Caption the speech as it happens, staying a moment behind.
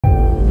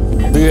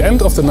the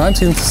end of the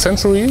 19th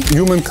century,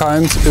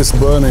 humankind is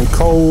burning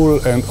coal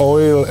and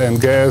oil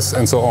and gas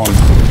and so on.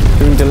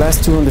 During the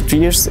last 200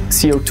 years,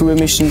 CO2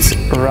 emissions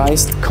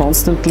rise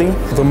constantly.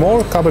 The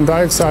more carbon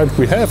dioxide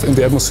we have in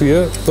the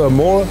atmosphere, the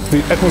more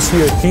the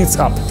atmosphere heats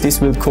up. This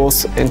will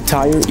cause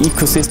entire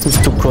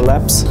ecosystems to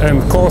collapse.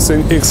 And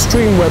causing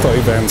extreme weather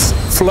events,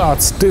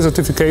 floods,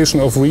 desertification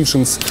of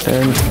regions.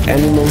 And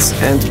animals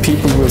and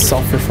people will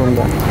suffer from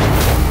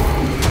that.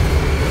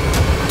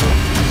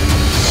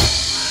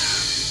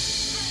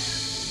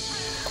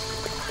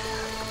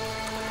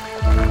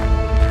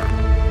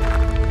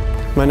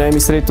 My name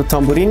is Reto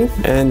Tamburini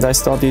and I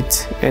studied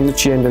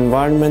Energy and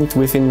Environment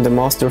within the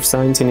Master of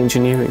Science in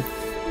Engineering.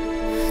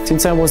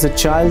 Since I was a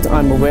child,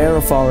 I'm aware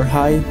of our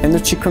high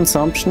energy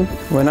consumption.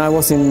 When I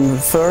was in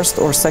first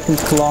or second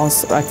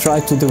class, I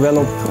tried to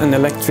develop an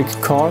electric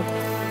car.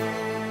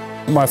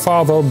 My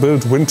father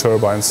built wind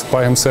turbines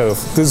by himself.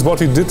 This is what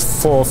he did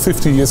for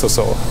 50 years or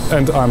so.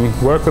 And I'm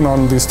working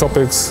on these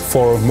topics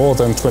for more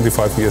than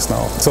 25 years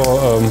now. So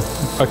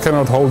I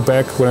cannot hold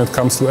back when it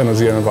comes to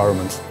energy and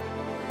environment.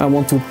 I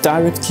want to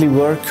directly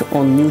work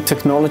on new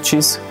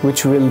technologies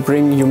which will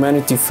bring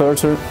humanity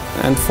further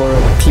and for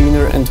a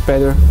cleaner and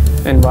better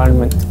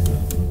environment.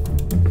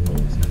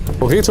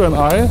 Reto and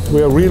I,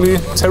 we are really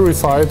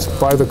terrified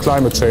by the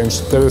climate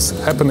change that is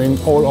happening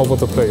all over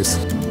the place.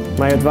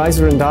 My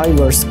advisor and I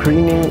were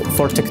screening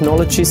for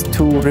technologies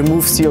to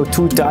remove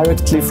CO2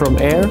 directly from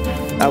air.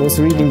 I was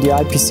reading the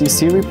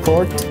IPCC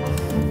report,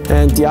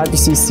 and the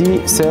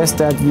IPCC says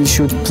that we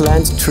should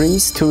plant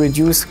trees to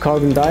reduce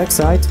carbon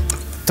dioxide.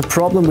 The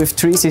problem with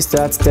trees is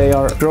that they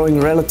are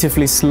growing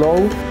relatively slow.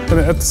 And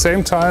at the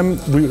same time,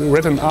 we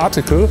read an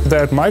article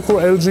that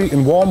microalgae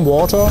in warm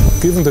water,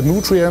 given the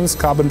nutrients,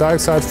 carbon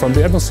dioxide from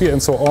the atmosphere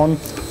and so on,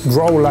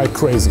 grow like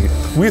crazy.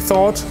 We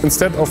thought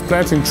instead of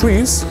planting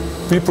trees,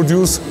 we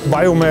produce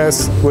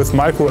biomass with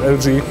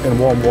microalgae in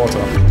warm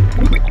water.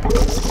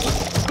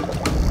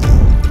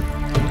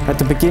 At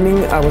the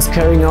beginning, I was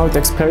carrying out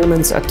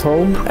experiments at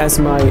home, as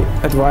my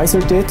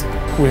advisor did.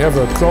 We have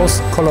a close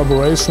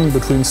collaboration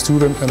between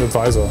student and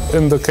advisor.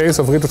 In the case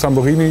of Reto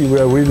Tamburini, we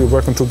are really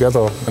working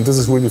together, and this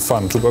is really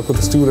fun to work with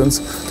the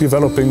students,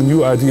 developing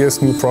new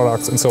ideas, new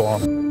products and so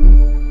on.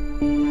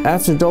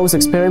 After those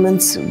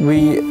experiments,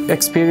 we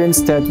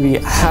experienced that we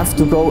have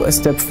to go a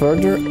step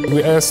further.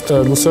 We asked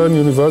Lucerne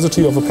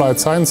University of Applied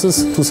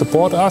Sciences to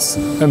support us,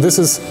 and this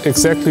is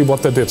exactly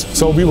what they did.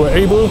 So we were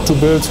able to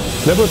build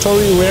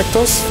laboratory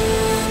reactors.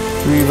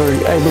 We were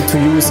able to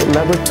use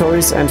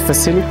laboratories and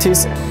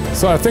facilities.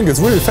 So I think it's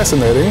really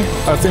fascinating.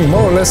 I think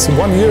more or less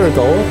 1 year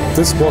ago,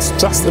 this was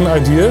just an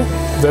idea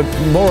that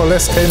more or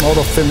less came out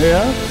of thin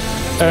air.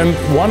 And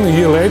 1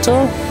 year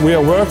later, we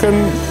are working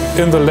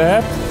in the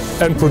lab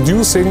and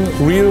producing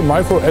real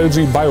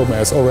microalgae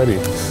biomass already.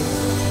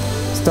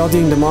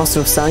 Studying the Master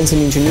of Science in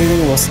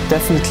Engineering was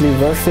definitely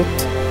worth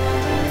it.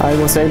 I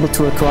was able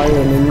to acquire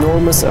an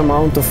enormous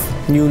amount of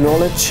new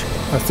knowledge.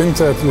 I think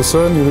that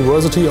Lucerne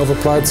University of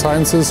Applied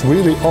Sciences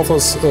really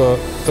offers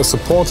a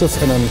supportive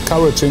and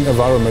encouraging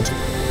environment.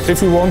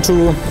 If you want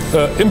to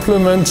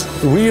implement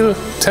real,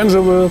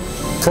 tangible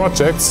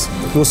projects,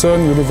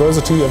 Lucerne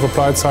University of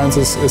Applied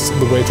Sciences is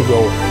the way to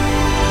go.